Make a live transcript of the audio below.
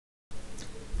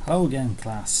Hello again,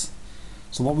 class.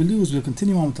 So what we'll do is we'll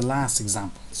continue on with the last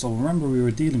example. So remember, we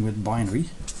were dealing with binary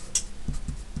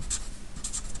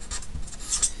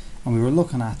and we were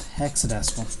looking at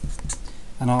hexadecimal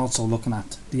and also looking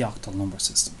at the octal number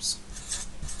systems.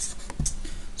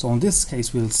 So in this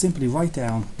case we'll simply write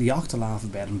down the octal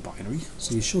alphabet in binary.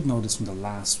 So you should know this from the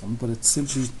last one, but it's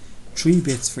simply 3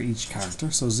 bits for each character,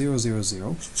 so 0, 0,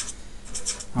 0.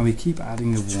 And we keep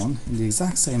adding a 1 in the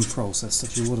exact same process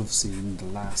that you would have seen in the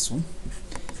last one,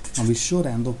 and we should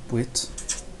end up with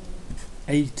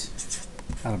 8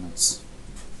 elements.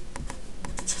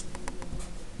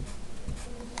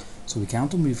 So we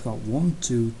count them, we've got 1,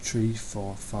 2, 3,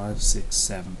 4, 5, 6,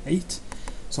 7, 8.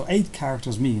 So 8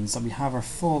 characters means that we have our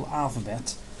full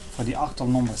alphabet for the octal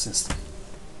number system.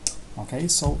 Okay,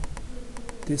 so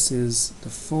this is the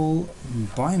full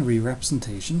binary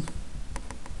representation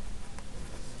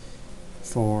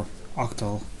for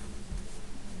octal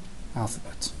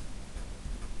alphabet,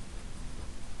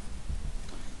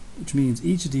 which means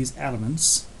each of these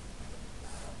elements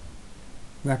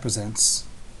represents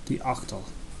the octal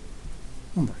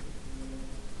number.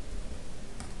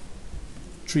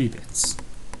 3 bits.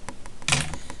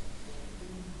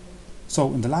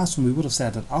 So in the last one we would have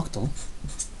said that octal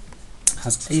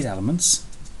has 8 elements,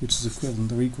 which is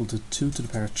equivalent or equal to 2 to the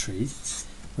power 3,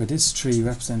 where this 3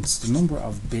 represents the number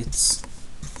of bits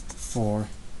for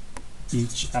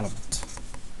each element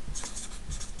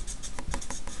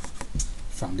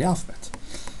from the alphabet.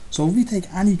 So if we take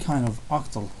any kind of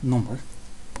octal number,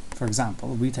 for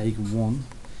example, we take 1,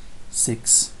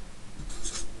 6,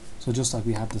 so just like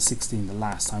we had the 16 the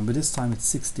last time, but this time it's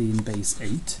 16 base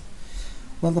 8.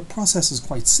 Well, the process is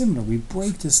quite similar. We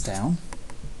break this down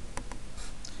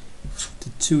to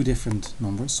 2 different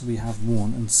numbers, so we have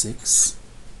 1 and 6.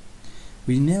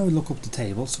 We now look up the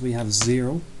table, so we have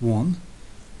 0, 1.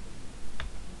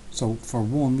 So for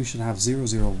 1 we should have 0,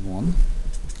 0, 1.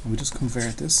 And we just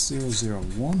convert this, 0, 0,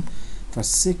 1. For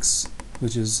 6,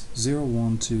 which is 0,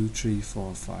 1, 2, 3,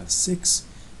 4, 5, 6,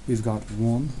 we've got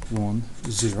 1, 1,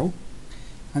 0.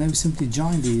 And then we simply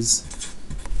join these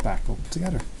back up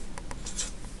together,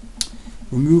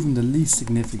 removing the least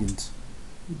significant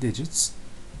digits.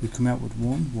 We come out with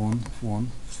 1, 1,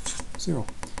 1, 0.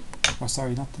 Or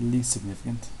sorry, not the least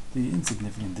significant, the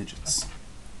insignificant digits.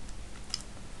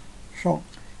 So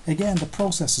again, the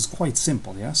process is quite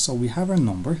simple, yeah? So we have our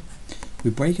number, we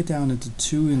break it down into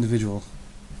 2 individual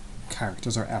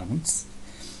characters or elements.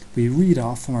 We read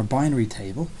off from our binary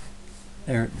table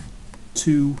our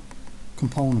 2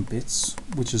 component bits,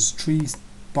 which is 3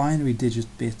 binary digit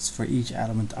bits for each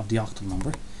element of the octal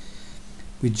number.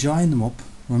 We join them up,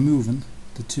 removing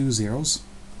the 2 zeros.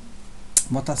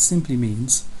 What that simply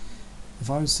means, if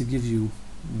I was to give you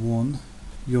 €1,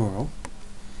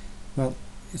 well,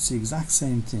 it's the exact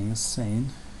same thing as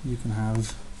saying you can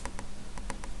have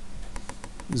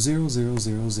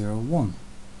 00001.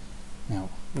 Now,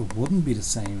 it wouldn't be the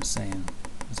same as saying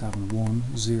as having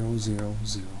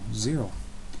 10000.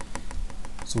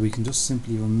 So we can just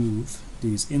simply remove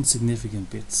these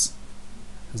insignificant bits,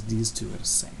 as these 2 are the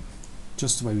same.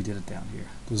 Just the way we did it down here.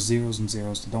 Those zeros and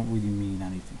zeros, they don't really mean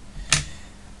anything.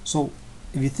 So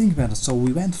if you think about it, so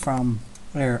we went from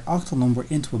our octal number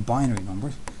into a binary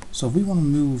number. So if we want to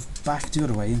move back the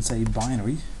other way and say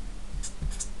binary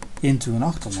into an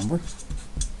octal number,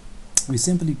 we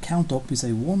simply count up. We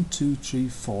say 1, 2, 3,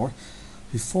 4.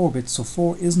 We have 4 bits, so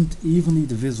 4 isn't evenly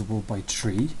divisible by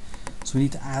 3. So we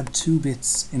need to add 2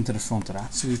 bits into the front of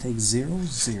that. So we take 0,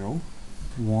 0,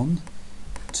 1,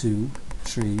 2,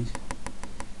 3,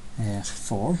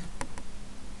 4.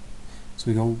 So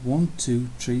we go 1, 2,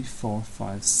 3, 4,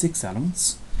 5, 6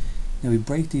 elements. Now we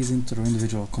break these into their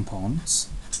individual components.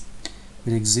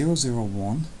 We take 0, 0,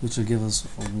 1, which will give us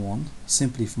a 1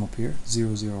 simply from up here,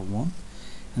 0, 0, 1.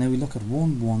 And then we look at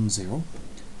 1, 1, 0.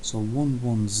 So 1,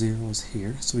 1, 0 is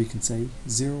here. So we can say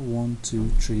 0, 1, 2,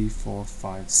 3, 4,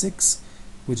 5, 6,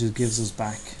 which gives us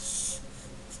back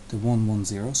the 1, 1,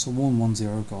 0. So 1, 1,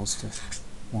 0 goes to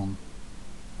 1,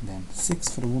 and then 6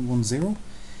 for the 1, 1, 0.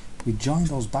 We join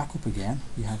those back up again.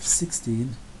 We have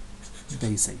 16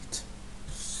 base 8,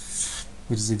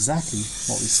 which is exactly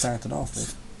what we started off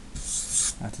with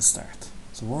at the start.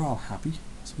 So we're all happy.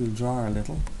 So we'll draw our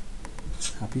little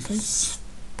happy face.